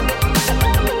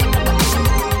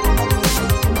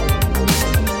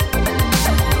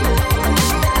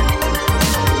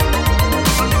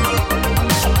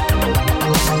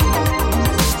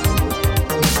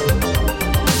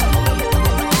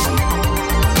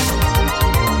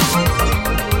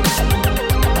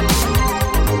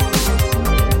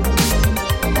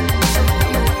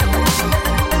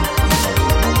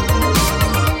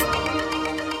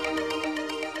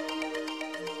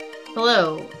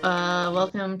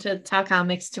to Talk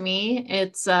Comics to Me.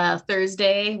 It's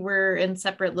Thursday. We're in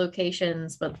separate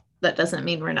locations, but that doesn't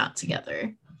mean we're not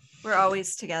together. We're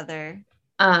always together.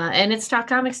 And it's Talk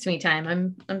Comics to Me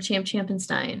time. I'm Champ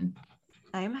Champenstein.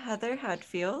 I'm Heather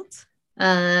Hadfield.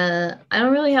 I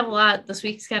don't really have a lot. This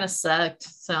week's kind of sucked.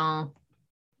 So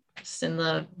just in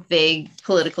the vague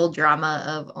political drama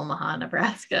of Omaha,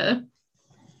 Nebraska.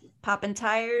 Popping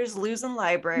tires, losing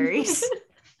libraries.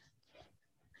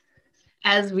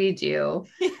 As we do.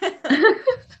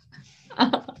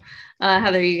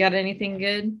 Heather, you got anything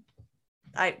good?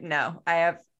 No, I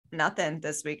have nothing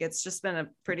this week. It's just been a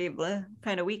pretty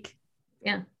kind of week.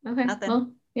 Yeah. Okay. Nothing.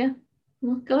 Well, yeah.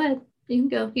 Well, go ahead. You can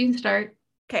go. You can start.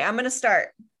 Okay, I'm going to start.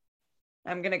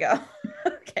 I'm going to go.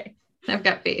 Okay. I've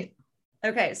got faith.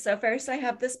 Okay, so first I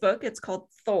have this book. It's called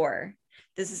Thor.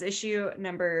 This is issue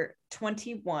number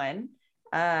 21.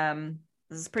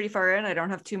 This is pretty far in. I don't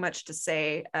have too much to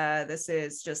say. This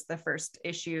is just the first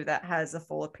issue that has a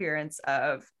full appearance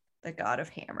of the God of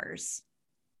Hammers.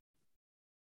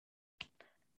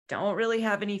 Don't really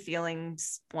have any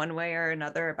feelings one way or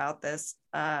another about this.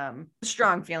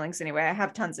 Strong feelings anyway. I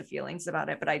have tons of feelings about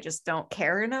it, but I just don't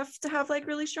care enough to have like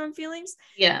really strong feelings.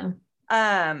 Yeah.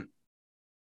 I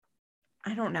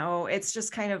don't know. It's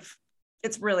just kind of,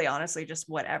 it's really honestly just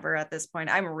whatever at this point.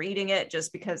 I'm reading it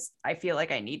just because I feel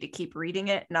like I need to keep reading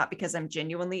it, not because I'm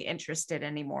genuinely interested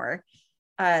anymore.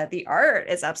 The art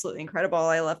is absolutely incredible.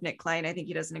 I love Nick Klein. I think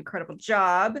he does an incredible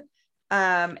job.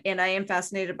 And I am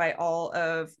fascinated by all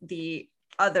of the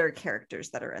other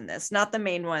characters that are in this, not the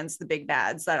main ones, the big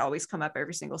bads that always come up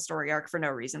every single story arc for no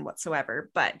reason whatsoever,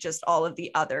 but just all of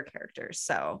the other characters.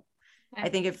 So I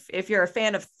think if you're a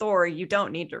fan of Thor, you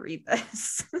don't need to read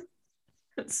this.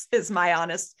 Is my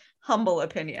honest, humble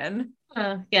opinion.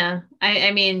 Yeah.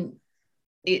 I mean,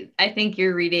 I think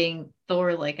you're reading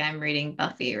Thor like I'm reading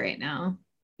Buffy right now.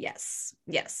 Yes.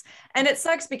 And it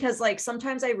sucks because like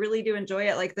sometimes I really do enjoy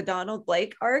it. Like the Donald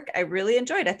Blake arc, I really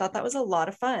enjoyed. I thought that was a lot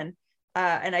of fun.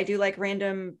 And I do like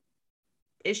random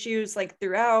issues like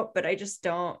throughout, but I just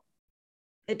don't,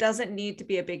 it doesn't need to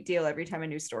be a big deal every time a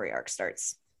new story arc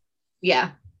starts.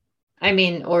 Yeah. I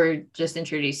mean, or just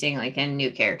introducing like a new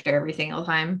character every single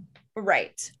time.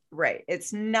 Right.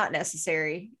 It's not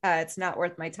necessary. It's not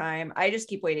worth my time. I just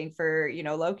keep waiting for,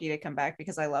 Loki to come back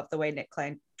because I love the way Nick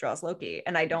Klein draws Loki.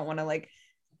 And I don't want to like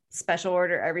special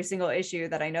order every single issue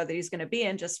that I know that he's going to be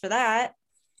in just for that.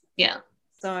 Yeah.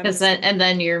 So and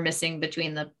then you're missing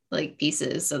between the like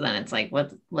pieces. So then it's like,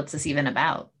 what's this even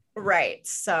about? Right.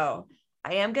 So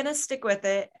I am going to stick with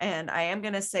it. And I am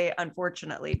going to say,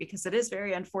 unfortunately, because it is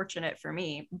very unfortunate for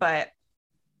me, but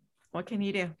what can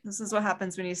you do? This is what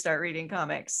happens when you start reading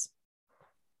comics.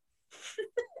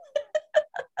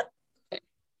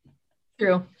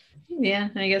 True. Yeah,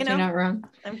 I guess you're not wrong.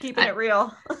 I'm keeping it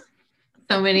real.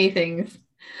 So many things.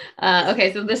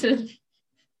 Okay, so this is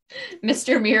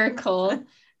Mr. Miracle.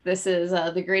 This is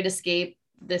The Great Escape.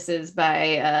 This is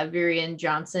by Varian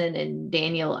Johnson and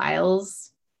Daniel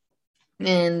Isles.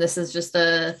 And this is just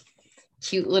a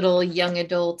cute little young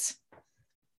adult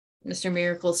Mr.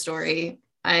 Miracle story.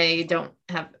 I don't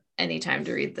have any time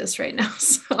to read this right now,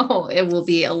 so it will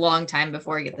be a long time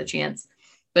before I get the chance.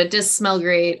 But it does smell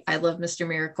great. I love Mr.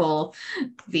 Miracle.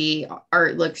 The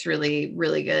art looks really,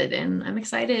 really good, and I'm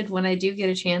excited when I do get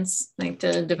a chance like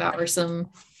to devour some.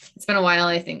 It's been a while,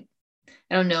 I think.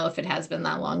 I don't know if it has been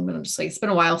that long, but I'm just like, it's been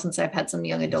a while since I've had some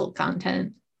young adult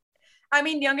content. I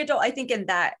mean, young adult, I think in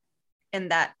that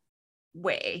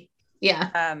way.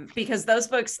 Yeah. Because those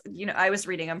books, I was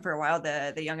reading them for a while,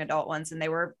 the young adult ones, and they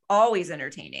were always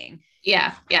entertaining.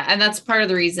 Yeah. And that's part of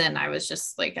the reason I was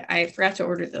just like, I forgot to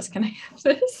order this. Can I have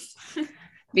this?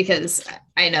 Because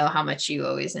I know how much you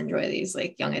always enjoy these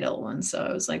like young adult ones. So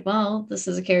I was like, well, this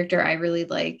is a character I really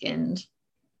like, and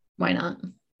why not?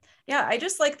 Yeah, I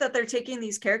just like that they're taking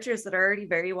these characters that are already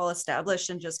very well established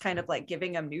and just kind of like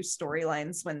giving them new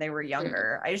storylines when they were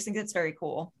younger. I just think that's very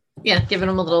cool. Yeah, giving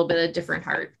them a little bit of different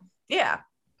heart. Yeah.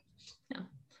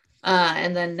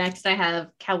 And then next I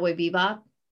have Cowboy Bebop.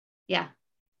 Yeah.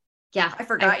 I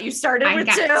forgot you started with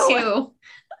two.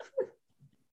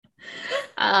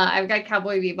 I've got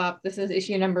Cowboy Bebop. This is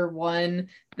issue number 1.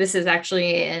 This is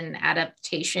actually an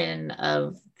adaptation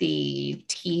of the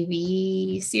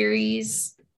TV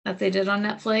series that they did on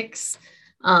Netflix.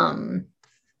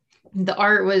 The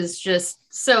art was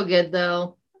just so good,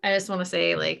 though. I just want to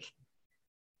say, like,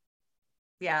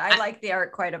 yeah, I like the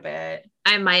art quite a bit.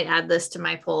 I might add this to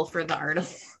my poll for the art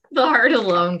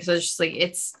alone, because it's just like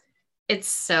it's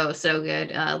so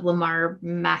good. Lamar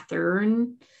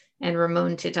Mathern and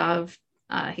Ramon Titov,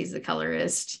 he's the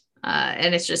colorist,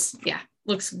 and it's just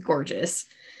looks gorgeous.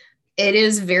 it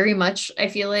is very much, I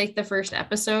feel like, the first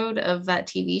episode of that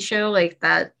TV show, like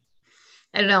that.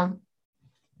 I don't know.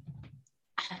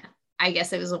 I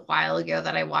guess it was a while ago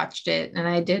that I watched it, and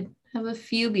I did have a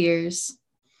few beers,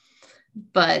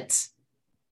 but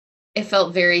it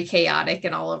felt very chaotic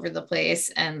and all over the place,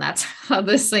 and that's how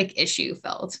this like issue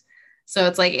felt. So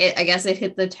it's like I guess it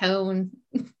hit the tone.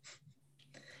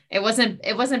 It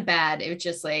wasn't bad. It was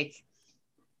just like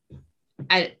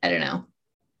I don't know.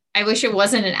 I wish it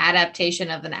wasn't an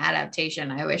adaptation of an adaptation.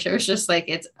 I wish it was just like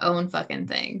its own fucking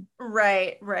thing.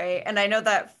 Right. And I know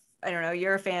that, I don't know,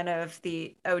 you're a fan of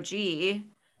the OG.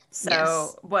 So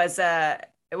yes. Was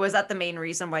that the main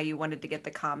reason why you wanted to get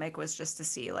the comic, was just to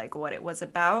see like what it was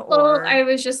about? Well, I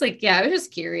was just like, I was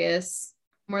just curious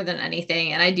more than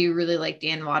anything. And I do really like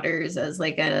Dan Waters as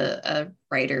like a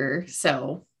writer.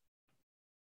 So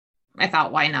I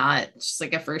thought, why not? Just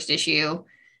like a first issue.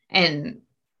 And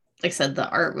like I said, the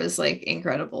art was like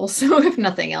incredible. So if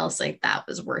nothing else, like that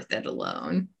was worth it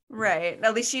alone. Right.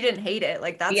 At least you didn't hate it.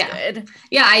 Like that's good.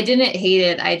 Yeah, I didn't hate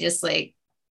it. I just like,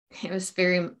 it was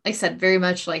very, like I said, very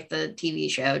much like the TV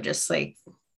show, just like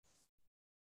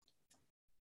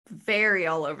very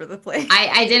all over the place.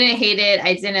 I didn't hate it.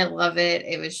 I didn't love it.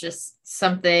 It was just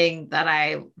something that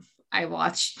I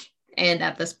watched and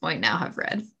at this point now have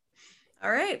read.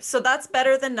 All right. So that's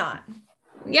better than not.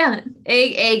 Yeah,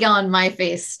 egg on my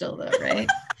face still though, right?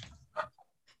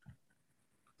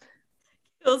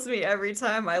 Kills me every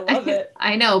time. I love it.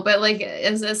 I know, but like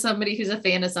as somebody who's a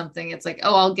fan of something, it's like,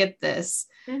 oh, I'll get this,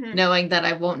 knowing that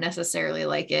I won't necessarily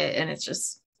like it, and it's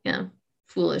just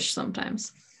foolish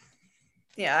sometimes.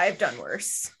 Yeah, I've done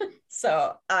worse,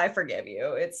 so I forgive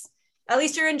you. It's at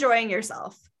least you're enjoying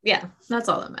yourself. Yeah, that's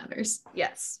all that matters.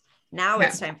 Yes. Now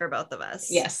it's time for both of us.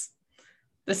 Yes.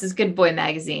 This is Good Boy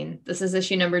Magazine. This is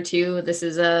issue number 2. This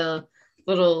is a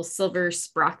little Silver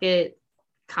Sprocket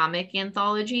comic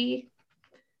anthology.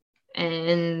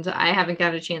 And I haven't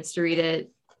got a chance to read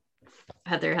it.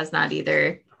 Heather has not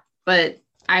either. But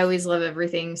I always love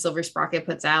everything Silver Sprocket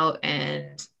puts out.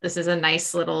 And this is a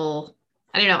nice little,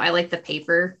 I don't know, I like the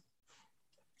paper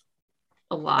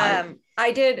a lot.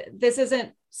 This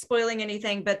isn't spoiling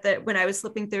anything, but that when I was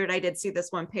flipping through it, I did see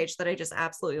this one page that I just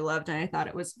absolutely loved. And I thought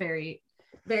it was very,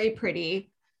 very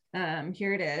pretty.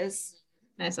 Here it is.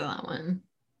 I saw that one.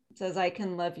 It says, I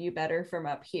can love you better from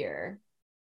up here.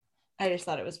 I just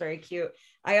thought it was very cute.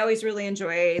 I always really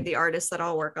enjoy the artists that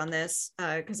all work on this,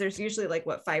 because there's usually like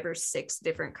 5 or 6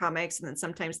 different comics, and then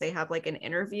sometimes they have like an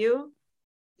interview.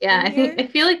 Yeah, I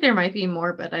feel like there might be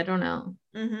more, but I don't know.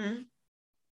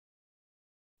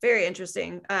 Very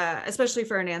interesting, especially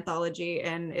for an anthology,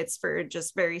 and it's for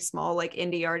just very small like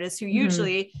indie artists who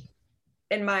usually,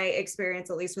 in my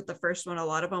experience, at least with the first one, a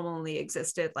lot of them only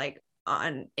existed like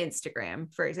on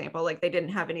Instagram, for example. Like they didn't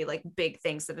have any like big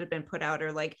things that had been put out,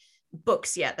 or like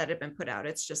books yet that had been put out.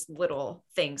 It's just little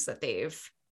things that they've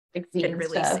been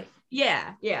releasing. Stuff.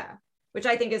 Yeah, which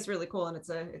I think is really cool, and it's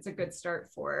a good start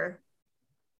for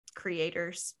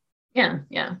creators. Yeah.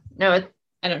 No,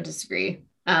 I don't disagree.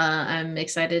 I'm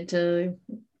excited to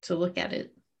look at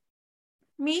it.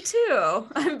 Me too.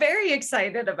 I'm very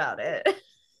excited about it.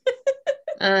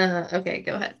 Okay,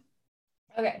 go ahead.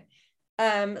 Okay.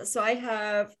 So I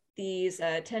have these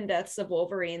 10 Deaths of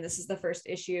Wolverine. This is the first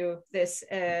issue. This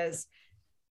is,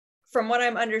 from what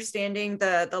I'm understanding,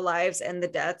 the lives and the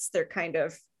deaths, they're kind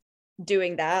of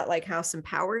doing that like House and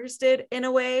Powers did in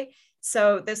a way.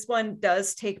 So this one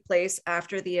does take place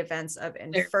after the events of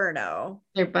Inferno.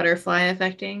 They're butterfly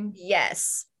affecting?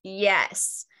 Yes.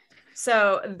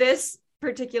 So this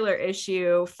particular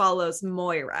issue follows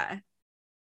Moira.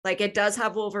 Like it does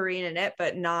have Wolverine in it,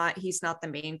 but he's not the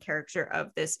main character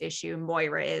of this issue.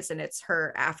 Moira is, and it's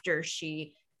her after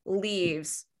she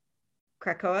leaves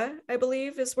Krakoa, I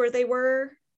believe is where they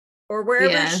were, or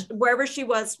wherever she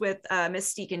was with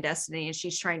Mystique and Destiny, and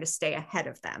she's trying to stay ahead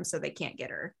of them so they can't get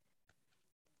her.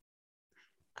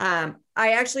 I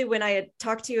actually, when I had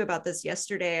talked to you about this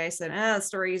yesterday, I said, the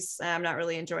stories, I'm not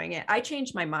really enjoying it. I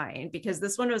changed my mind, because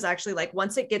this one was actually like,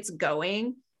 once it gets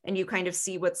going and you kind of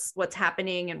see what's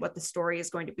happening and what the story is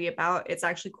going to be about, it's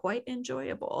actually quite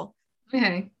enjoyable.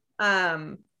 Okay.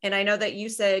 And I know that you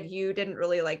said you didn't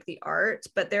really like the art,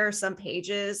 but there are some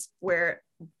pages where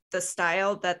the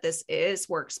style that this is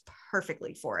works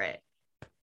perfectly for it.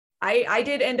 I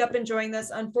did end up enjoying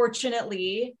this.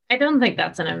 Unfortunately, I don't think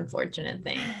that's an unfortunate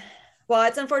thing. Well,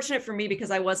 it's unfortunate for me because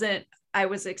I was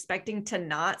expecting to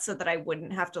not, so that I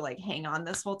wouldn't have to like hang on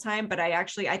this whole time. But I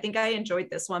think I enjoyed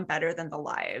this one better than the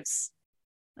lives.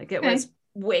 Like it was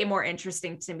way more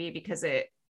interesting to me because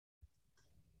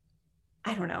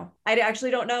I don't know. I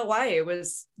actually don't know why it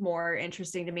was more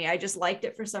interesting to me. I just liked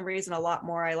it for some reason a lot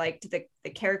more. I liked the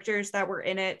characters that were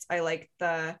in it. I liked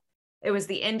it was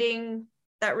the ending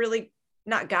that really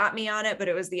not got me on it, but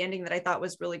it was the ending that I thought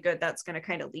was really good. That's going to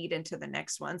kind of lead into the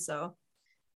next one. So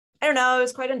I don't know. It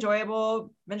was quite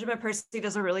enjoyable. Benjamin Percy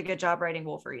does a really good job writing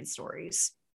Wolverine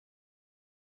stories.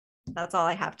 That's all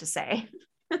I have to say.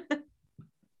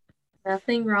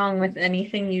 Nothing wrong with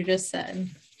anything you just said.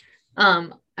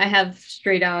 I have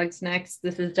Stray Dogs next.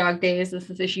 This is Dog Days.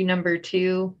 This is issue number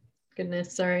 2.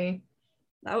 Goodness, sorry.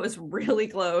 That was really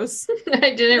close.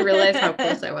 I didn't realize how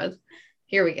close I was.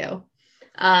 Here we go.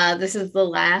 This is the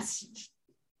last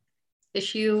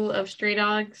issue of Stray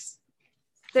Dogs.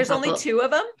 There's only 2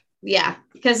 of them? Yeah,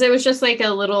 because it was just like a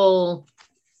little,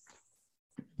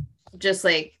 just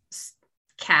like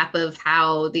cap of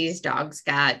how these dogs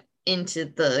got into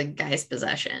the guy's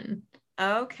possession.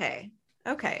 Okay.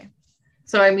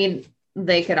 So, I mean,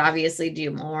 they could obviously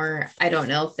do more. I don't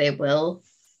know if they will.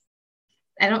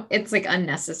 It's like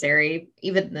unnecessary.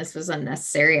 Even this was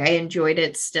unnecessary. I enjoyed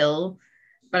it still,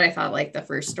 but I thought like the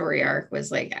first story arc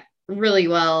was like really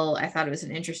well. I thought it was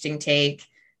an interesting take.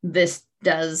 This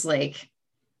does like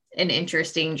an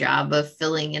interesting job of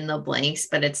filling in the blanks,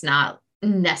 but it's not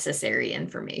necessary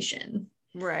information.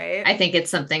 Right. I think it's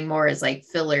something more as like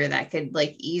filler that could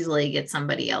like easily get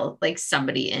somebody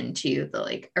into the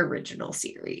like original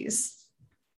series.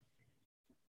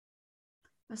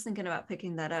 I was thinking about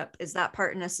picking that up. Is that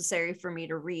part necessary for me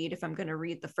to read if I'm going to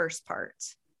read the first part?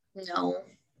 No.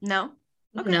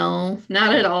 Okay. No,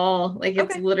 not at all. Like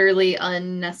it's literally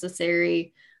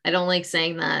unnecessary. I don't like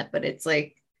saying that, but it's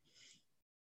like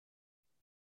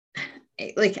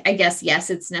I guess,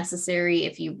 yes, it's necessary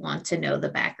if you want to know the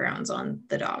backgrounds on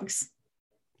the dogs.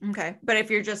 Okay. But if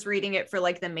you're just reading it for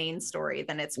like the main story,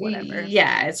 then it's whatever.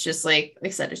 Yeah. It's just like I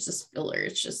said, it's just filler.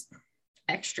 It's just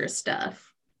extra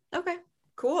stuff. Okay,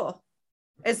 cool.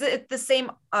 Is it the same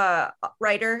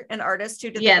writer and artist who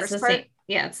did the first part?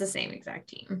 It's the same exact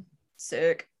team.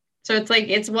 Sick. So it's like,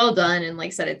 it's well done. And like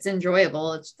I said, it's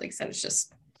enjoyable. It's like I said, it's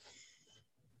just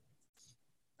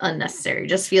unnecessary.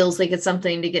 Just feels like it's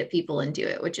something to get people into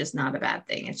it, which is not a bad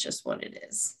thing. It's just what it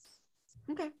is.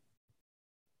 Okay.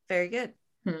 Very good.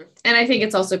 And I think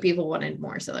it's also people wanted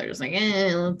more, so they're just like,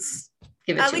 let's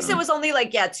give it. At least them. It was only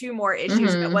like 2 more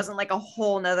issues. It wasn't like a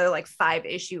whole nother like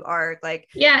 5-issue arc. Like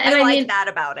and I like that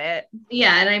about it.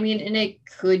 Yeah, and I mean, and it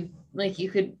could like you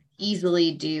could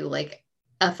easily do like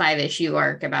a 5-issue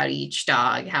arc about each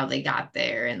dog, how they got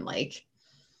there, and like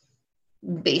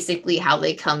basically how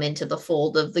they come into the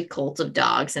fold of the cult of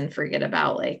dogs and forget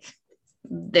about like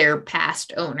their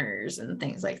past owners and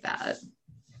things like that.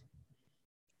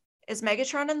 Is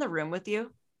Megatron in the room with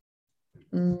you?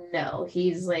 No,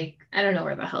 he's like, I don't know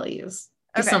where the hell he is.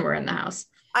 He's somewhere in the house.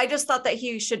 I just thought that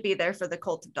he should be there for the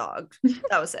cult of dog.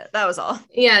 That was it. That was all.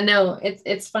 Yeah, no,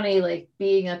 it's funny like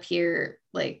being up here,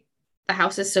 like the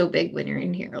house is so big when you're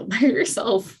in here all by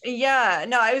yourself. Yeah,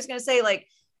 no, I was gonna say like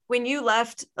when you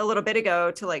left a little bit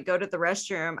ago to like go to the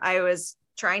restroom, I was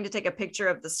trying to take a picture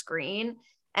of the screen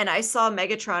and I saw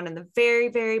Megatron in the very,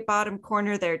 very bottom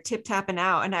corner there tip tapping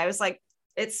out. And I was like,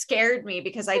 it scared me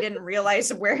because I didn't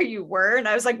realize where you were. And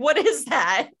I was like, what is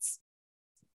that?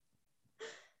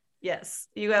 Yes,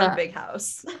 you have a big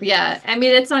house. Yeah, I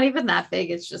mean, it's not even that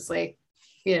big. It's just like,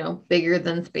 bigger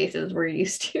than spaces we're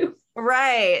used to.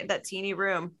 Right, that teeny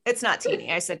room. It's not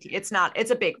teeny. I said it's not.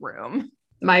 It's a big room.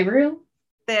 My room?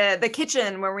 The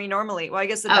kitchen where we normally, well, I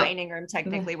guess the dining room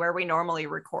technically where we normally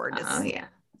record. Yeah.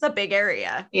 It's a big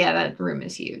area. Yeah, that room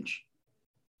is huge.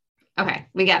 Okay,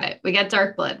 we got it. We got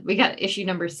Dark Blood. We got issue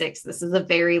number 6. This is the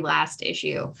very last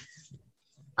issue.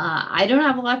 I don't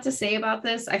have a lot to say about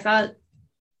this. I thought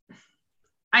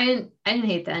I didn't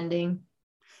hate the ending.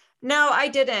 No, I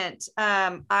didn't.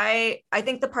 I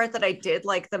think the part that I did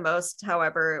like the most,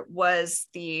 however, was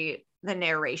the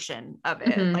narration of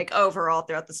it. Like overall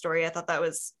throughout the story, I think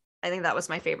that was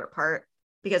my favorite part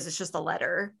because it's just a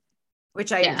letter,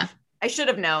 which I should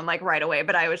have known like right away,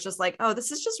 but I was just like, oh,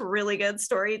 this is just really good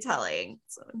storytelling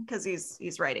because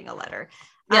he's writing a letter.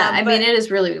 Yeah, I mean, it is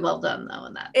really well done though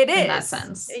in that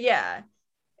sense. Yeah,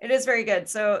 it is very good.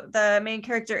 So the main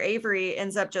character Avery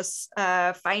ends up just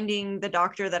finding the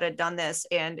doctor that had done this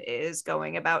and is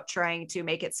going about trying to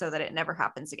make it so that it never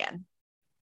happens again.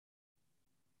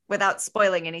 Without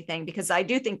spoiling anything, because I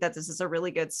do think that this is a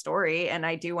really good story and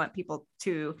I do want people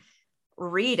to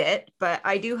read it, but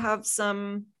I do have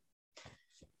some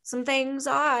things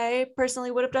I personally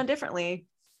would have done differently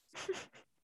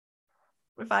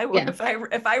if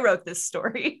I wrote this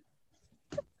story.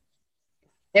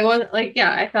 It was like,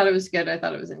 I thought it was good. I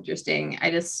thought it was interesting.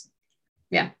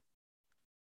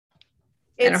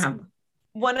 I don't It's have.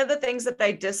 one of the things that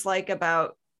I dislike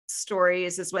about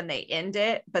stories is when they end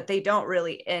it, but they don't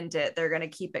really end it. They're going to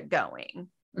keep it going.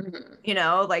 Mhm. You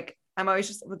know, like I'm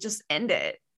always just end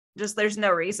it. Just there's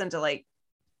no reason to like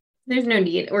There's no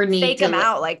need fake to them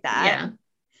out like that. yeah.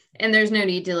 And there's no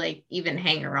need to like even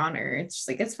hang around her. It's just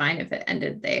like it's fine if it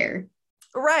ended there.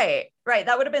 Right.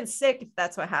 That would have been sick if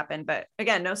that's what happened. But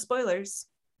again, no spoilers.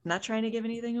 I'm not trying to give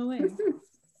anything away.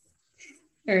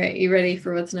 All right, you ready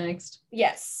for what's next?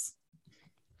 Yes.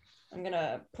 I'm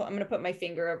gonna put my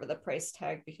finger over the price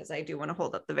tag because I do want to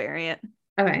hold up the variant.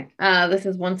 Okay. This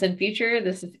is Once and Future.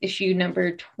 This is issue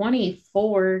number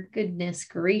 24. Goodness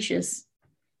gracious.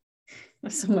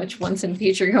 There's so much Once and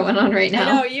Future going on right now.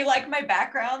 I know, you like my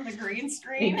background, the green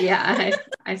screen. Yeah,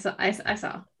 I saw.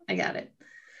 I got it.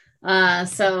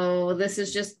 So this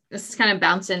is kind of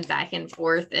bouncing back and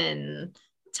forth in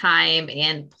time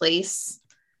and place,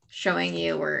 showing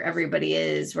you where everybody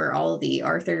is, where all the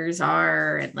Arthurs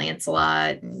are, and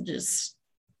Lancelot, and just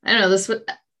I don't know, this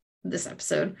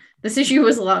issue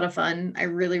was a lot of fun. I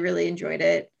really, really enjoyed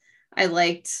it. I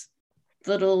liked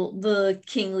the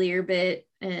King Lear bit,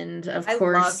 and of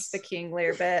course, I loved the King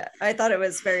Lear bit. I thought it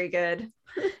was very good.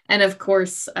 And of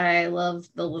course, I love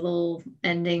the little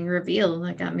ending reveal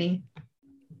that got me.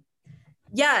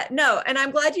 Yeah, no, and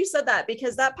I'm glad you said that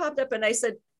because that popped up and I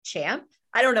said, Champ?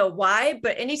 I don't know why,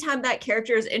 but anytime that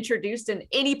character is introduced in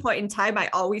any point in time, I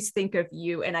always think of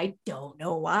you, and I don't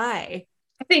know why.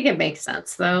 I think it makes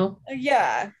sense though.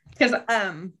 Yeah. Because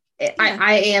yeah.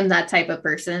 I am that type of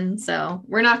person. So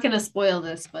we're not going to spoil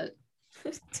this, but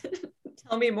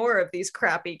tell me more of these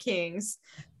crappy kings.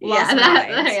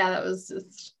 That was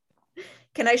just.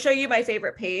 Can I show you my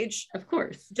favorite page? Of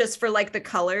course. Just for like the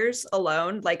colors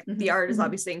alone. Like the art is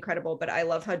obviously incredible, but I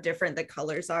love how different the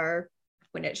colors are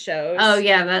when it shows. Oh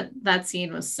yeah, that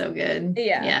scene was so good.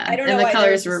 Yeah. I don't know. And the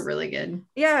colors were really good.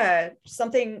 Yeah.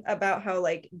 Something about how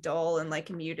like dull and like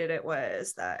muted it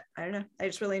was that I don't know. I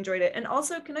just really enjoyed it. And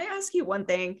also, can I ask you one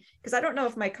thing? Because I don't know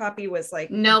if my copy was like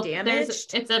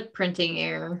damaged. It's a printing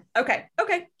error. Okay.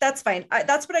 That's fine.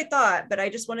 That's what I thought, but I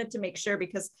just wanted to make sure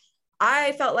because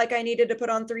I felt like I needed to put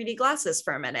on 3D glasses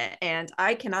for a minute and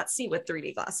I cannot see with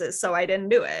 3D glasses, so I didn't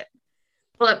do it.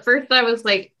 Well, at first I was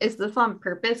like, is this on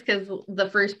purpose? Because the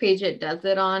first page it does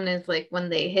it on is like when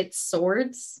they hit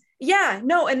swords. Yeah,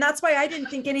 no, and that's why I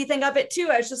didn't think anything of it too.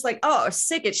 I was just like, oh,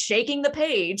 sick, it's shaking the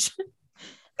page.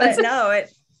 But no,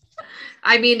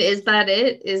 I mean, is that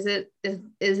it? Is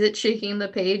it shaking the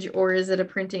page or is it a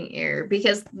printing error?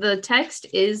 Because the text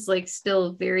is like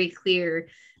still very clear,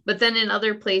 but then in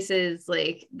other places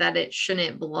like that it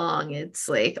shouldn't belong, it's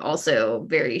like also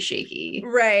very shaky.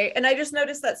 Right. And I just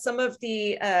noticed that some of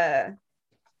the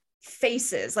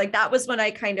faces, like that was when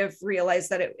I kind of realized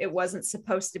that it wasn't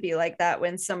supposed to be like that,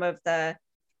 when some of the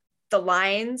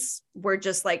lines were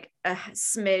just like a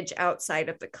smidge outside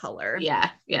of the color. Yeah.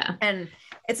 And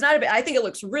it's not a bit, I think it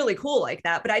looks really cool like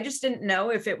that, but I just didn't know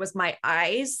if it was my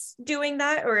eyes doing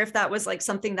that or if that was like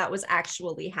something that was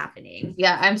actually happening.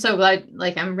 Yeah, I'm so glad,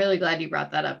 like I'm really glad you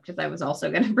brought that up because I was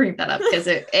also going to bring that up because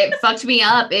it fucked me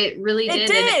up. It really did.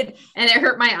 It did. And it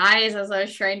hurt my eyes as I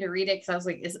was trying to read it because I was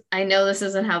like, I know this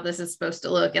isn't how this is supposed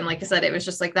to look. And like I said, it was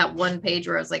just like that one page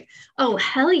where I was like, oh,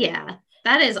 hell yeah.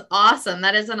 That is awesome.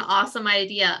 That is an awesome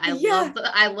idea.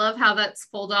 I love how that's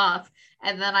pulled off.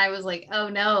 And then I was like, oh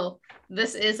no,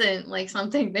 this isn't like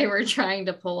something they were trying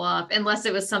to pull off, unless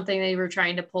it was something they were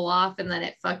trying to pull off and then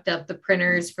it fucked up the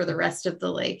printers for the rest of the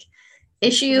like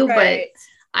issue. Right.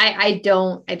 But I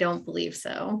don't believe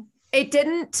so. It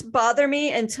didn't bother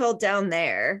me until down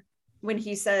there when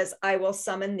he says, I will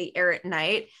summon the errant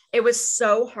knight. It was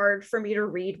so hard for me to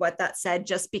read what that said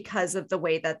just because of the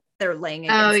way that they're laying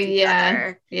against each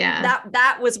other. Yeah.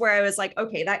 That was where I was like,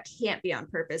 okay, that can't be on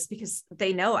purpose because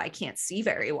they know I can't see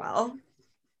very well.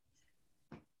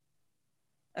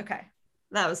 Okay.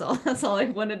 That's all I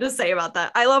wanted to say about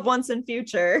that. I love Once and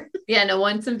Future. Yeah, no,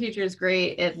 Once and Future is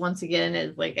great. It once again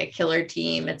is like a killer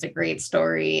team. It's a great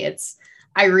story.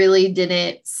 I really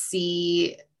didn't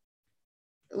see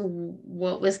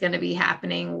what was going to be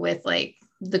happening with like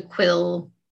the quill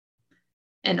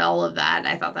and all of that.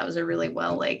 I thought that was a really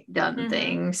well like done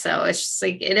thing. So it's just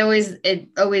like it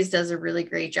always does a really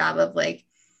great job of like,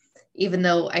 even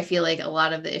though I feel like a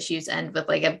lot of the issues end with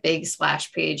like a big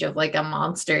splash page of like a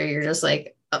monster, you're just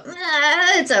like,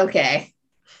 it's okay.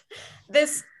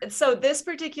 This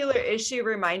particular issue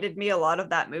reminded me a lot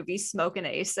of that movie Smokin'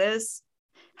 Aces,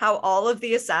 how all of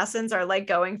the assassins are like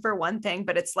going for one thing,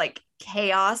 but it's like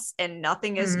chaos and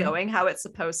nothing is going how it's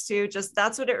supposed to. Just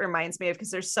that's what it reminds me of,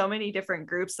 because there's so many different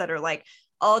groups that are like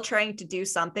all trying to do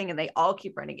something and they all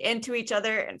keep running into each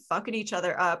other and fucking each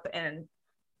other up. And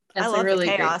I That's a love really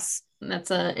the great. chaos.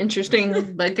 That's an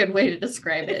interesting but good way to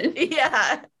describe it.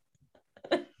 Yeah.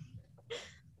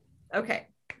 Okay.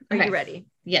 Are Okay. you ready?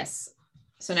 Yes.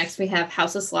 So next we have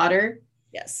House of Slaughter.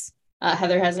 Yes.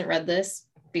 Heather hasn't read this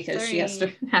because she has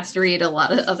to read a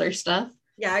lot of other stuff.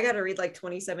 Yeah, I got to read like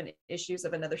 27 issues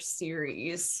of another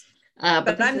series.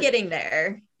 But I'm getting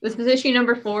there. This is issue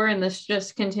number 4, and this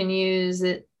just continues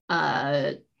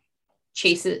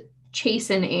Chase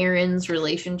and Aaron's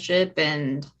relationship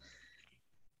and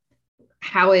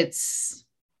how it's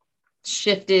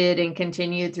shifted and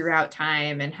continued throughout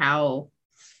time, and how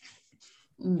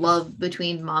love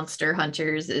between monster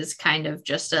hunters is kind of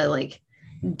just a like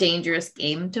dangerous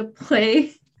game to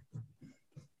play.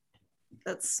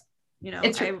 That's,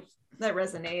 that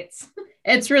resonates.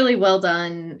 It's really well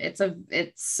done.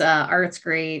 Art's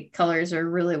great. Colors are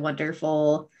really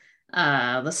wonderful.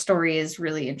 The story is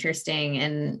really interesting,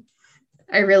 and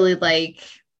I really like,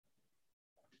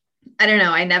 I don't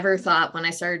know, I never thought when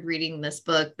I started reading this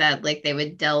book that like they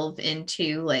would delve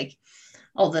into like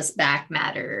all this back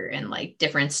matter and like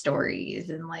different stories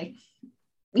and like,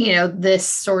 this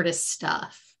sort of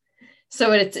stuff.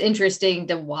 So it's interesting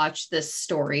to watch this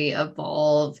story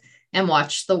evolve and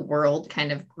watch the world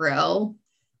kind of grow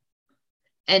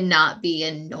and not be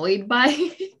annoyed by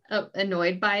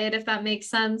it, if that makes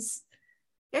sense.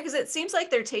 Yeah, because it seems like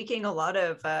they're taking a lot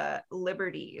of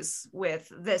liberties with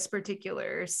this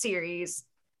particular series,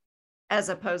 as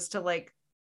opposed to like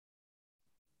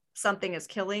something is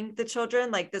killing the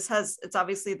children. Like it's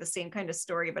obviously the same kind of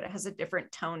story, but it has a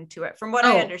different tone to it, from what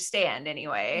I understand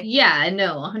anyway. Yeah,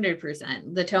 no,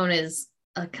 100%. The tone is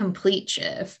a complete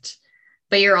shift,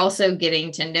 but you're also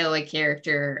getting to know a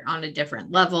character on a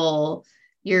different level.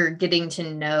 You're getting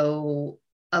to know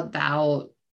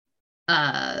about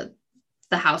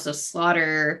the House of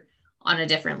Slaughter on a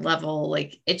different level.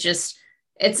 Like it's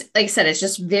like I said, it's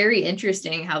just very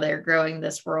interesting how they're growing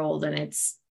this world, and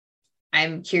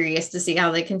I'm curious to see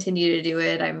how they continue to do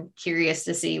it. I'm curious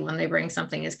to see when they bring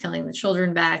Something Is Killing the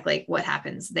Children back, like what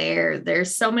happens there.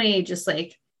 There's so many just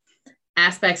like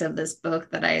aspects of this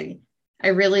book that I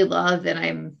really love, and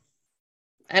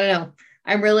I don't know,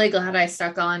 I'm really glad I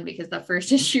stuck on, because the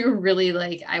first issue really,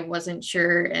 like, I wasn't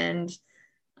sure, and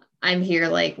I'm here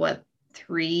like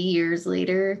 3 years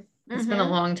later. It's been a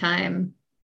long time,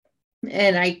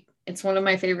 and it's one of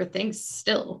my favorite things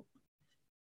still.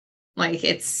 Like,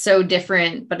 it's so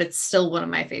different, but it's still one of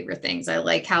my favorite things. I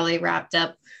like how they wrapped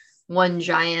up one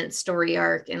giant story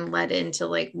arc and led into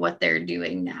like what they're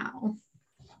doing now.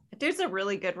 Dude's a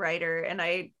really good writer, and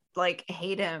I like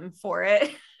hate him for it.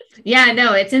 Yeah,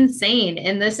 no, it's insane.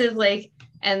 And this is like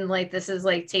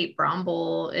Tate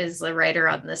Bromble is the writer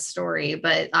on this story,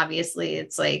 but obviously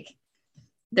it's like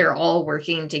they're all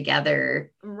working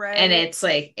together, right? And it's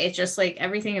just like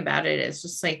everything about it is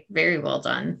just like very well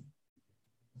done.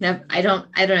 No, I don't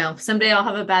know. Someday I'll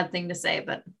have a bad thing to say,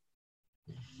 but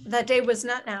that day was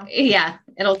not now. Yeah,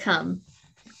 it'll come.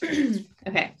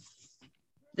 Okay.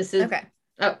 This is okay.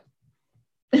 Oh,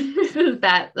 this is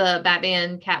the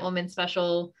Batman Catwoman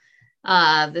special.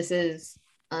 This is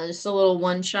just a little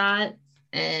one shot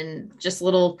and just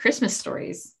little Christmas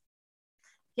stories.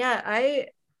 Yeah,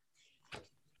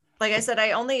 like I said,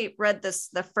 I only read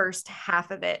the first half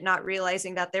of it, not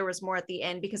realizing that there was more at the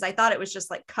end, because I thought it was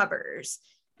just like covers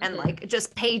and like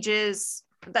just pages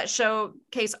that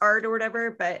showcase art or whatever.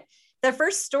 But the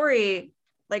first story,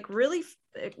 like, really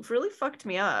fucked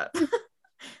me up.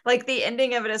 Like the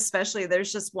ending of it, especially,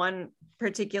 there's just one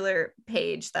particular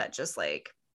page that just like,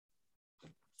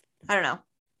 I don't know,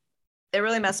 it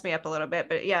really messed me up a little bit.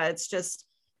 But yeah, it's just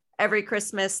every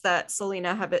Christmas that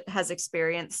Selena has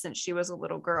experienced since she was a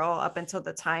little girl, up until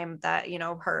the time that,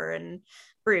 her and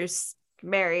Bruce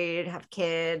married, have a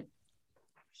kid,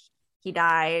 he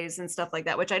dies and stuff like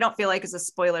that, which I don't feel like is a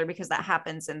spoiler, because that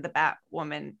happens in the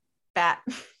Batman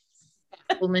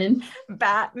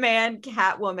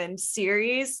Catwoman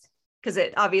series, because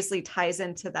it obviously ties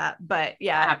into that. But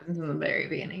yeah, it happens in the very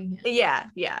beginning. Yeah.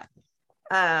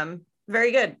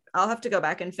 Very good. I'll have to go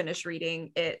back and finish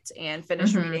reading it and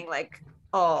finish reading like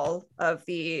all of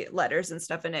the letters and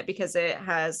stuff in it, because it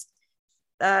has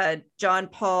John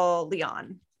Paul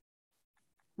Leon,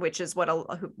 which is what a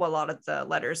lot of the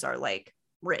letters are like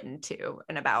written to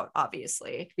and about,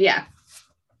 obviously. Yeah,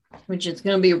 which is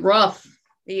gonna be rough.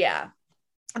 Yeah,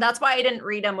 that's why I didn't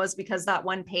read them, was because that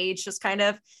one page just kind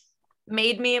of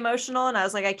made me emotional, and I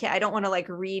was like, I don't want to like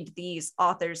read these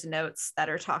author's notes that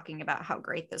are talking about how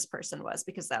great this person was,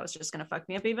 because that was just going to fuck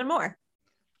me up even more.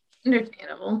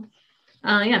 Understandable.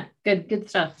 Yeah, good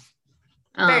stuff.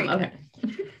 Okay.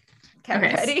 Okay,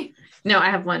 ready? No, I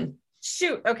have one.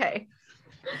 Shoot. Okay.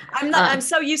 I'm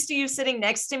so used to you sitting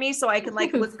next to me so I can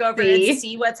like look over See? and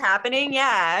see what's happening.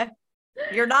 Yeah.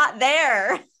 You're not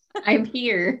there. I'm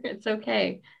here. It's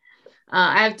okay.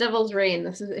 I have Devil's Reign.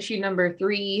 This is issue number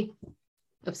 3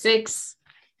 of 6.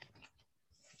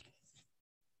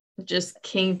 Just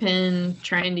Kingpin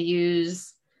trying to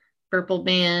use Purple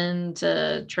Man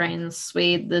to try and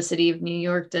sway the city of New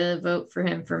York to vote for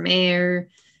him for mayor.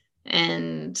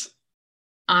 And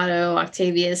Otto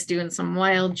Octavius doing some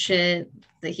wild shit.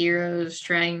 The heroes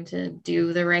trying to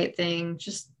do the right thing.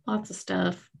 Just lots of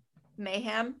stuff.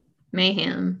 Mayhem.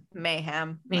 Okay.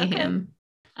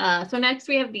 So next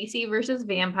we have DC versus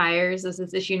Vampires. This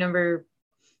is issue number,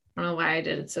 I don't know why I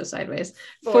did it so sideways.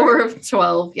 4 of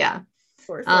 12. Yeah.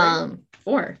 4.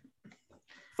 4.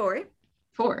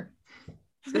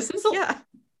 This is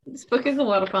This book is a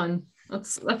lot of fun.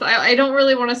 I don't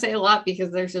really want to say a lot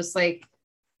because there's just like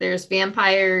there's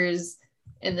vampires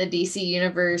in the DC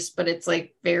universe, but it's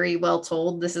like very well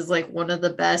told. This is like one of the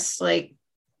best like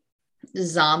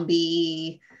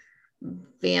zombie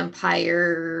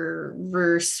vampire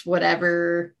verse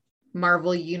whatever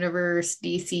Marvel universe,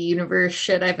 DC universe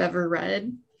shit I've ever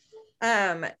read.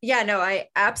 I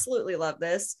absolutely love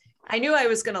this. I knew I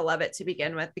was gonna love it to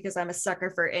begin with because I'm a sucker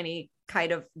for any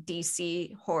kind of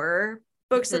DC horror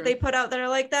books that they put out that are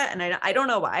like that, and I don't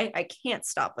know why. I can't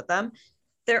stop with them.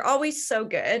 They're always so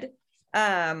good.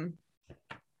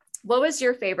 What was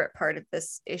your favorite part of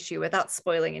this issue without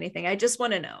spoiling anything? I just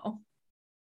want to know.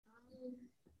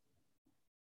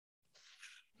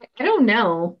 I don't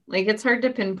know. Like it's hard to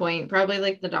pinpoint. Probably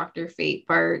like the Dr. Fate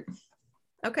part.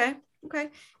 Okay.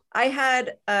 I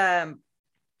had I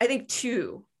think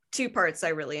two parts I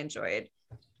really enjoyed.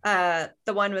 The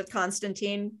one with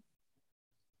Constantine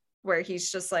where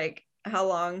he's just like, how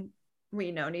long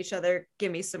we known each other,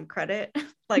 give me some credit.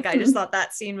 Like I just thought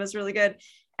that scene was really good.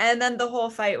 And then the whole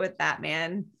fight with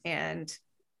Batman and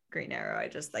Green Arrow, I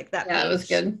just like that. Yeah, it was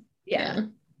good. Yeah.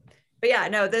 But yeah,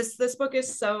 no, this book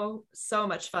is so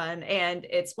much fun, and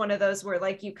it's one of those where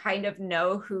like you kind of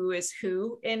know who is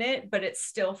who in it, but it's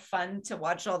still fun to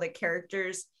watch all the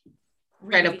characters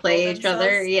try to play each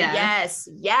other. Yeah.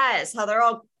 Yes, how they're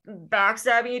all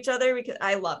backstabbing each other, because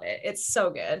I love it. It's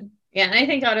so good. Yeah, and I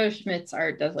think Otto Schmidt's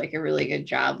art does like a really good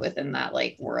job within that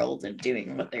like world of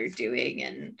doing what they're doing,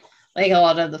 and like a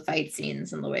lot of the fight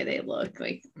scenes and the way they look.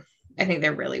 Like I think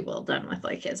they're really well done with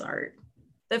like his art.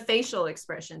 The facial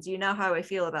expressions, you know how I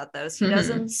feel about those. He does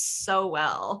them so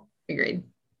well. Agreed.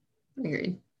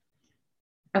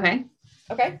 Okay.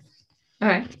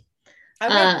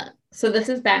 So this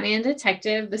is Batman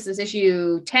Detective. This is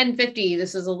issue 1050.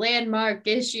 This is a landmark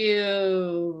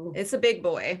issue. It's a big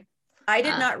boy. I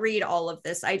did not read all of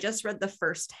this. I just read the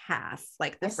first half,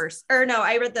 I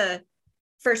read the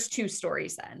first 2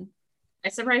 stories then. I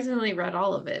surprisingly read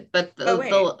all of it, but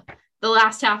the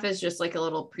last half is just like a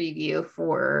little preview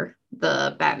for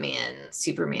the Batman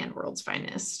Superman World's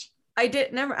Finest. I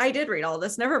did read all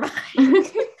this. Never mind.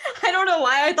 I don't know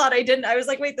why I thought I didn't. I was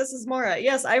like, wait, this is Mora.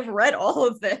 Yes, I've read all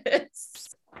of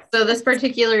this. So this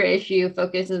particular issue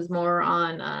focuses more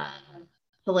on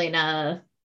Helena,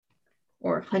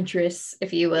 or Huntress,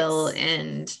 if you will,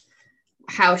 and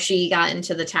how she got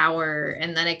into the tower.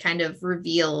 And then it kind of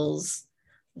reveals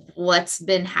what's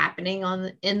been happening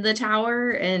in the tower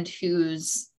and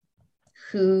who's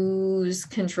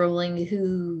controlling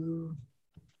whom.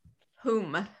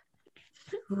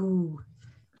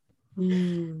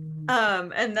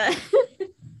 And then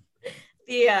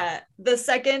the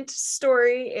second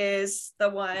story is the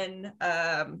one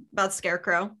about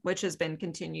Scarecrow, which has been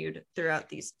continued throughout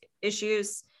these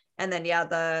issues. And then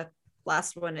the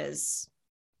last one is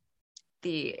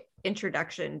the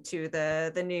introduction to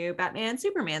the new Batman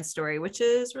Superman story, which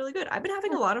is really good. I've been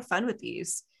having a lot of fun with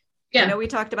these. I know we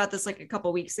talked about this like a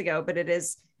couple weeks ago, but it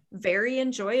is very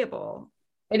enjoyable.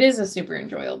 It is a super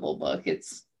enjoyable book.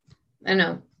 I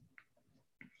know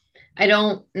I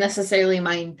don't necessarily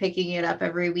mind picking it up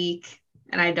every week,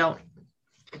 and I don't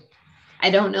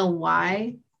know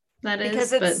why that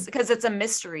is, because it's a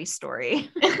mystery story.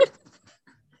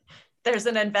 There's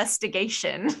an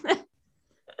investigation.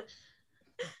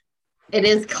 It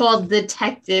is called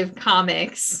Detective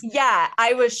Comics. Yeah,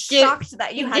 I was shocked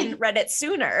that you hadn't read it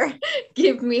sooner.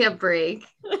 Give me a break.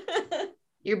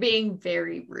 You're being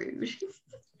very rude.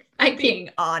 I'm being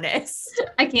honest.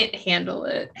 I can't handle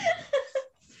it.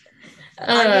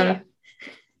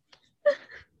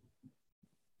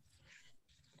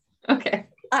 Okay.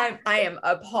 I am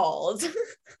appalled.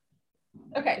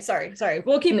 Okay, sorry.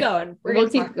 We'll keep going. We'll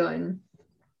keep going.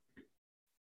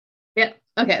 Yep.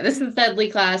 Okay, this is Deadly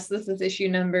Class. This is issue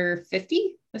number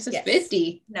 50. This is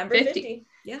 50. Number 50.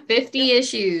 Yeah. 50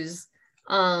 issues.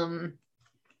 We're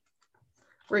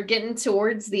getting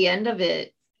towards the end of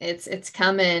it. It's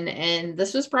coming, and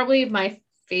this was probably my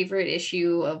favorite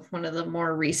issue of one of the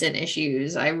more recent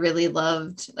issues. I really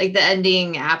loved like the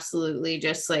ending, absolutely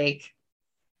just like,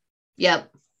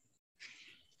 yep.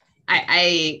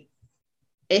 I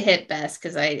it hit best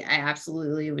because I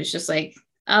absolutely was just like,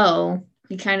 oh,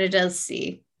 he kind of does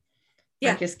see.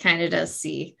 Yeah. Marcus kind of does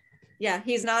see. Yeah,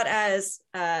 he's not as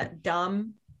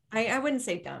dumb. I wouldn't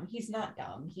say dumb. He's not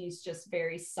dumb. He's just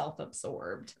very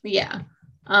self-absorbed. Yeah.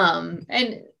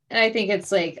 And I think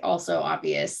it's like also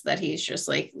obvious that he's just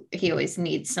like he always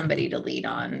needs somebody to lead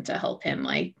on to help him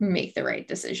like make the right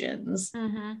decisions.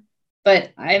 Mm-hmm.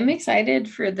 But I'm excited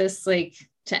for this like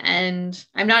to end.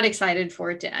 I'm not excited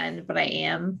for it to end, but I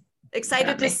am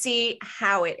excited to see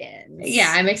how it ends.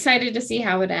 Yeah, I'm excited to see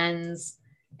how it ends.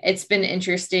 It's been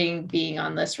interesting being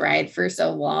on this ride for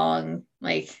so long.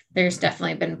 Like there's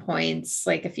definitely been points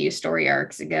like a few story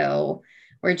arcs ago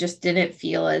where it just didn't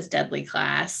feel as Deadly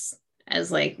Class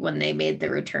as like when they made the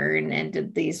return and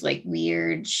did these like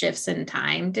weird shifts in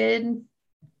time did.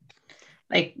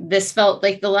 Like this felt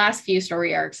like the last few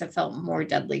story arcs have felt more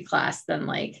Deadly Class than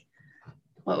like,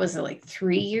 what was it, like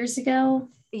 3 years ago?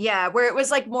 Yeah, where it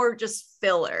was like more just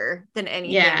filler than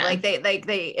anything. Yeah. Like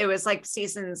they it was like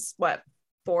seasons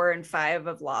 4 and 5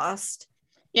 of Lost.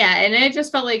 Yeah, and it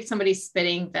just felt like somebody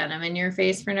spitting venom in your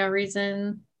face for no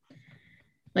reason.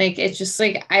 Like it's just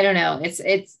like, I don't know.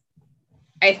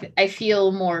 I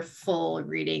feel more full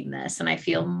reading this, and I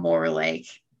feel more like,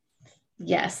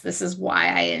 yes, this is why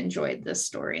I enjoyed this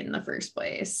story in the first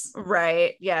place.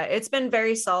 Right. Yeah, it's been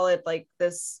very solid. Like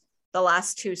the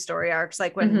last 2 story arcs,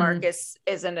 like when Marcus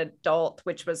is an adult,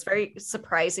 which was very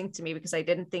surprising to me because I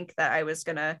didn't think that I was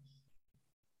gonna.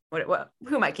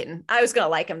 Who am I kidding? I was gonna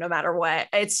like him no matter what.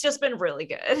 It's just been really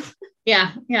good.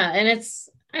 Yeah, and it's,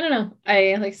 I don't know.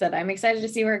 Like I said, I'm excited to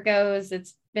see where it goes.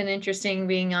 It's been interesting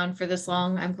being on for this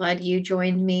long. I'm glad you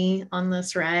joined me on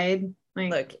this ride.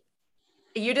 Like, look,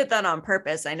 you did that on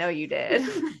purpose. I know you did.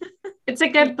 It's a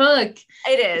good book.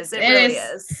 It is. It really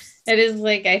is. It is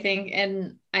like, I think,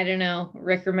 and I don't know,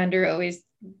 Rick Remender always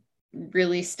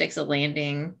really sticks a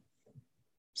landing.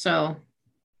 So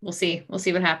we'll see. We'll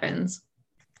see what happens.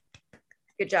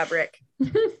 Good job, Rick.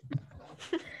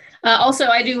 Also,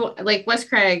 I do like Wes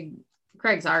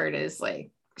Craig's art is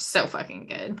like so fucking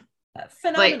good.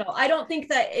 Phenomenal. Like, I don't think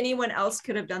that anyone else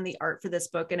could have done the art for this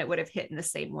book and it would have hit in the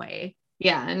same way.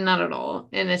 Yeah, and not at all.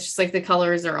 And it's just like the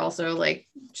colors are also like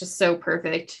just so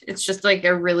perfect. It's just like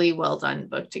a really well done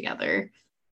book together.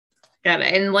 Got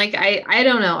it. And like I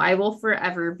don't know, I will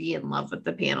forever be in love with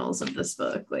the panels of this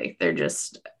book. Like they're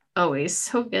just always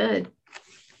so good.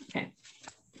 Okay.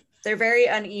 They're very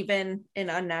uneven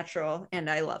and unnatural, and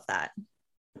I love that.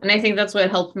 And I think that's what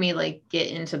helped me like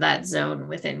get into that zone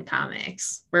within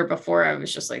comics, where before I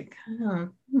was just like,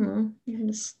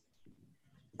 yes.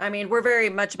 I mean, we're very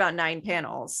much about 9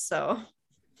 panels, so.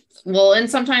 Well, and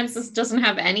sometimes this doesn't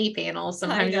have any panels.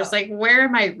 Sometimes you're just like, where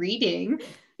am I reading?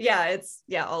 Yeah, it's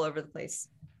all over the place.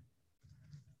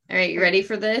 All right, you ready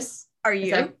for this? Are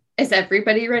you? Is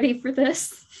everybody ready for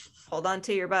this? Hold on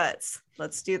to your butts.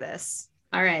 Let's do this.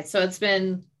 All right, so it's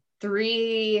been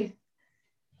 3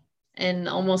 and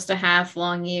almost a half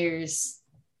long years.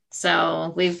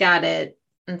 So we've got it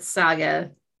in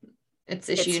Saga. It's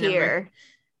issue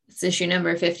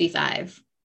number 55.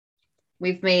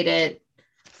 We've made it.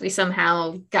 We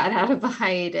somehow got out of a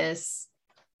hiatus.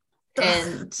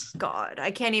 And God,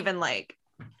 I can't even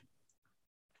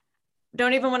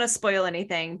don't even want to spoil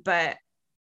anything, but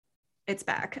it's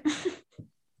back.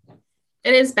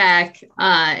 It is back.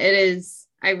 It is.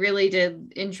 I really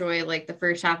did enjoy like the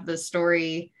first half of the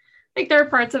story. Like there are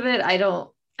parts of it I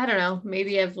don't know.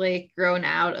 Maybe I've like grown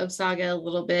out of Saga a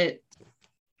little bit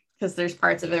because there's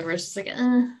parts of it where it's just like,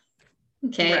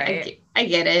 okay, right. I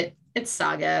get it. It's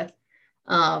Saga.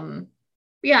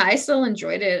 Yeah, I still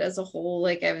enjoyed it as a whole.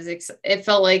 Like I was, it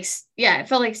felt like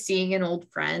seeing an old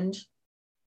friend.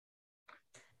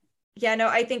 Yeah, no,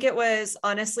 I think it was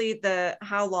honestly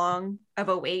how long of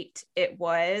a wait it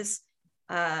was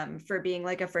for being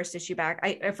like a first issue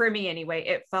back. For me anyway,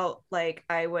 it felt like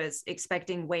I was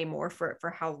expecting way more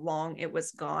for how long it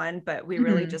was gone, but we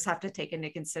really just have to take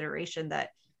into consideration that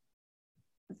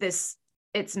it's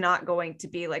not going to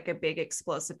be like a big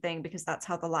explosive thing because that's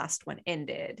how the last one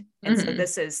ended. And so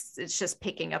it's just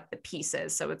picking up the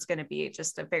pieces. So it's going to be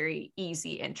just a very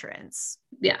easy entrance.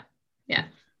 Yeah. Yeah.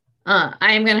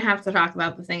 I am going to have to talk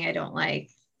about the thing I don't like.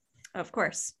 Of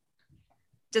course.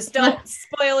 Just don't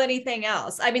spoil anything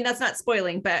else. I mean, that's not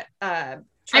spoiling, but I'm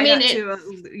going to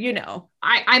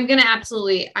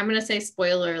say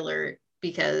spoiler alert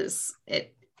because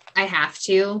I have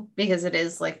to, because it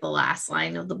is like the last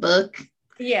line of the book.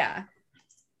 Yeah.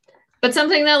 But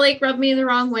something that like rubbed me the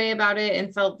wrong way about it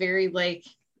and felt very like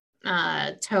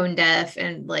tone deaf,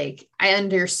 and like I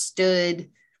understood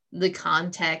the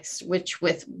context which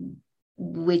with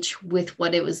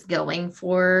what it was going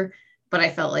for, but I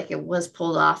felt like it was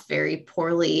pulled off very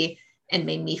poorly and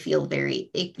made me feel very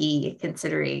icky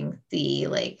considering the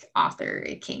like author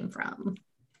it came from.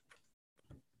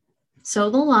 So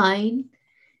the line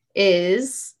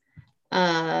is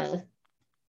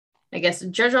I guess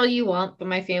judge all you want, but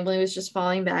my family was just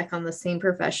falling back on the same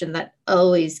profession that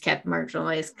always kept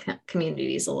marginalized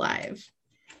communities alive.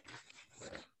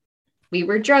 We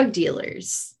were drug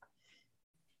dealers.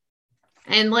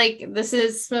 And like, this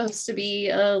is supposed to be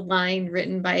a line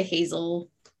written by Hazel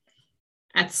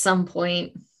at some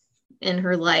point in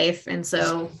her life. And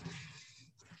so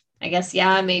I guess,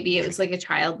 yeah, maybe it was like a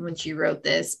child when she wrote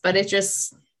this, but it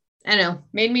just, I don't know,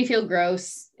 made me feel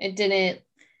gross. It didn't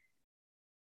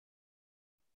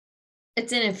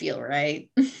feel right.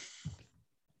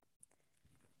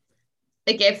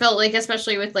 Like it felt like,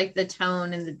 especially with like the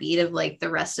tone and the beat of like the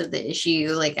rest of the issue,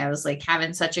 like I was like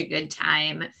having such a good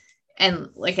time. And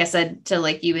like I said to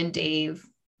like you and Dave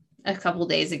a couple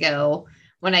days ago,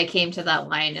 when I came to that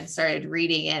line and started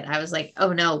reading it, I was like,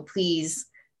 oh no, please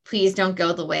don't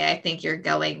go the way I think you're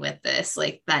going with this.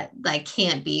 Like that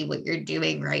can't be what you're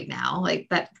doing right now. Like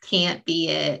that can't be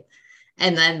it.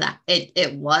 And then that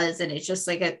it was, and it's just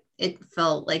like it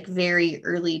felt like very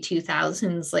early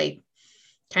 2000s, like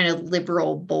kind of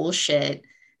liberal bullshit.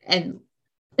 And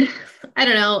I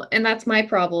don't know. And that's my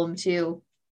problem too.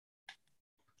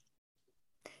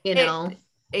 You know?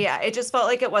 It just felt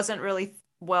like it wasn't really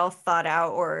well thought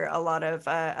out, or a lot of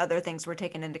other things were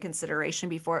taken into consideration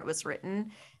before it was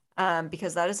written.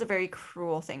 Because that is a very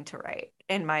cruel thing to write,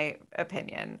 in my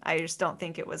opinion. I just don't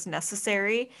think it was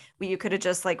necessary. You could have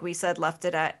just, like we said, left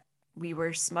it at we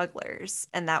were smugglers,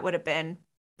 and that would have been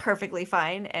perfectly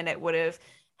fine, and it would have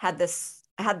had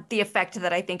the effect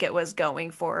that I think it was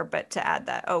going for. But to add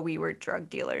that, oh, we were drug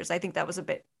dealers, I think that was a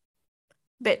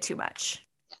bit too much.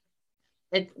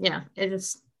 It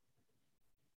just,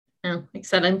 like I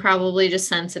said, I'm probably just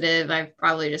sensitive. I've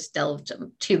probably just delved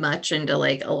too much into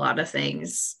like a lot of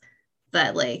things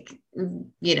that, like,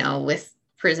 you know, with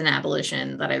prison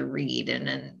abolition that I read,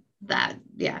 and that,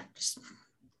 just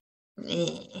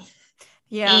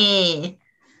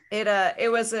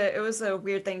It was a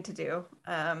weird thing to do.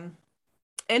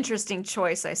 Interesting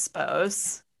choice, I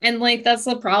suppose. And like that's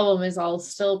the problem, is I'll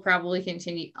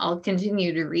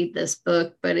continue to read this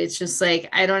book, but it's just like,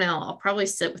 I don't know, I'll probably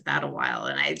sit with that a while,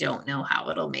 and I don't know how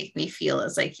it'll make me feel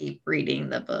as I keep reading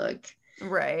the book.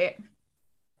 Right.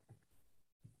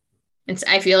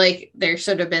 I feel like there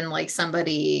should have been like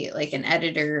somebody, like an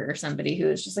editor or somebody, who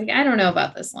was just like, I don't know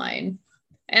about this line.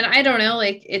 And I don't know,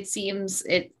 like it seems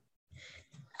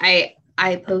I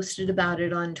posted about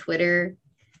it on Twitter,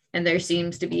 and there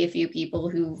seems to be a few people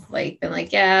who've like been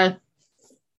like, yeah,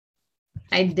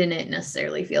 I didn't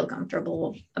necessarily feel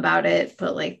comfortable about it,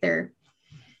 but like I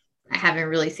haven't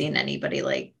really seen anybody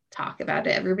like talk about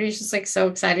it. Everybody's just like so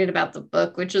excited about the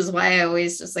book, which is why I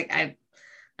always just like, I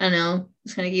don't know,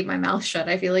 just gonna keep my mouth shut.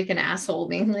 I feel like an asshole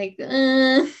being like,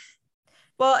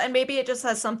 Well, and maybe it just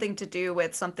has something to do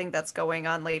with something that's going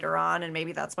on later on, and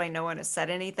maybe that's why no one has said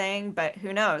anything, but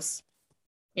who knows?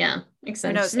 Yeah, makes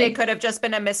sense. Who knows? It could have just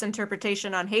been a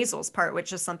misinterpretation on Hazel's part,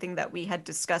 which is something that we had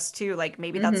discussed too. Like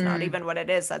maybe that's not even what it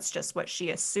is. That's just what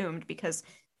she assumed, because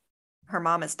her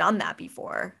mom has done that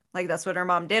before. Like that's what her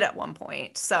mom did at one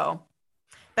point. So,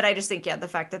 but I just think, yeah, the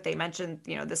fact that they mentioned,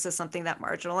 you know, this is something that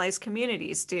marginalized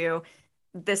communities do.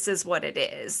 This is what it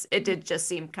is. It did just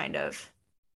seem kind of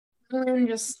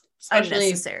just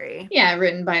unnecessary. Yeah,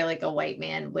 written by like a white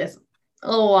man with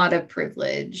a lot of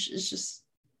privilege. It's just,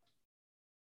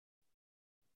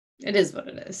 it is what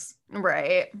it is.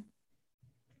 Right.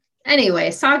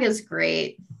 Anyway, Saga's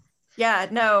great. Yeah,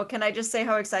 no, can I just say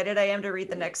how excited I am to read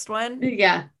the next one?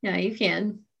 Yeah, you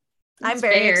can. I'm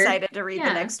very excited to read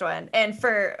the next one. And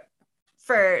for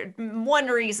one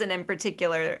reason in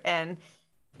particular, and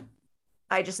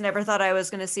I just never thought I was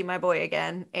going to see my boy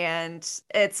again. And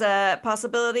it's a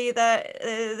possibility that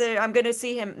I'm going to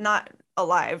see him, not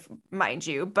alive, mind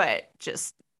you, but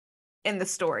just in the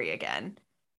story again.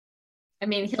 I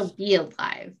mean, he'll be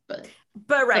alive, but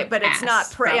right, but it's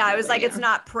not I was like, it's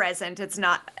not present. It's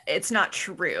not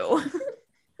true.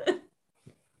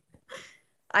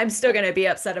 I'm still going to be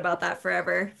upset about that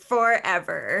forever.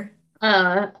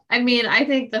 I mean, I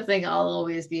think the thing I'll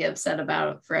always be upset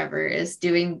about forever is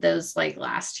doing those like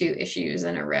last two issues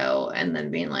in a row and then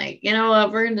being like, you know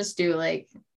what, we're gonna just do like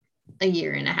a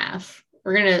year and a half.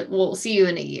 we'll see you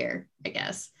in a year, I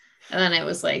guess. And then I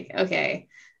was like, okay.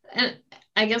 And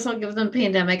I guess I'll give them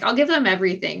Pandemic. I'll give them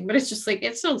everything, but it's just like,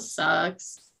 it still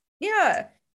sucks. Yeah.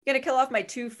 You're gonna kill off my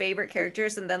 2 favorite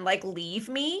characters and then like leave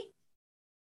me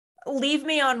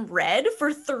on red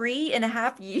for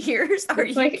 3.5 years. Are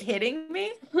you kidding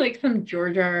me? Like some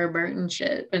George R.R. Martin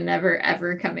shit, but never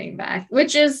ever coming back,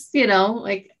 which is,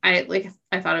 like I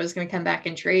thought it was going to come back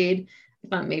in trade. I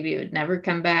thought maybe it would never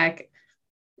come back.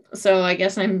 So I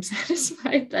guess I'm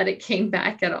satisfied that it came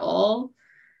back at all.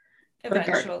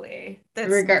 Eventually.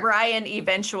 Brian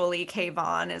Eventually K.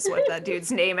 Vaughan is what that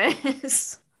dude's name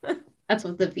is. That's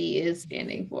what the V is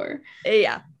standing for.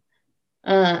 Yeah.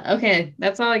 Okay,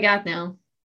 that's all I got now.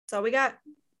 That's all we got.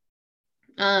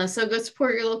 So go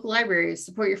support your local libraries,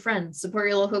 support your friends, support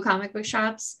your local comic book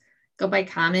shops, go buy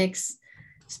comics,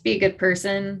 just be a good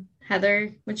person.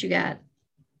 Heather, what you got?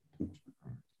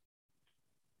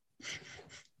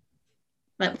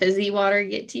 That fizzy water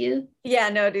get to you? Yeah,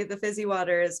 no, dude, the fizzy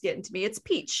water is getting to me. It's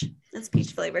peach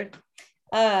flavored.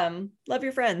 Love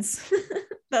your friends.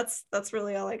 That's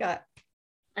really all I got.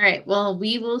 All right. Well,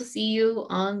 we will see you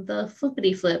on the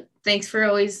flippity flip. Thanks for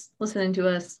always listening to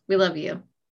us. We love you.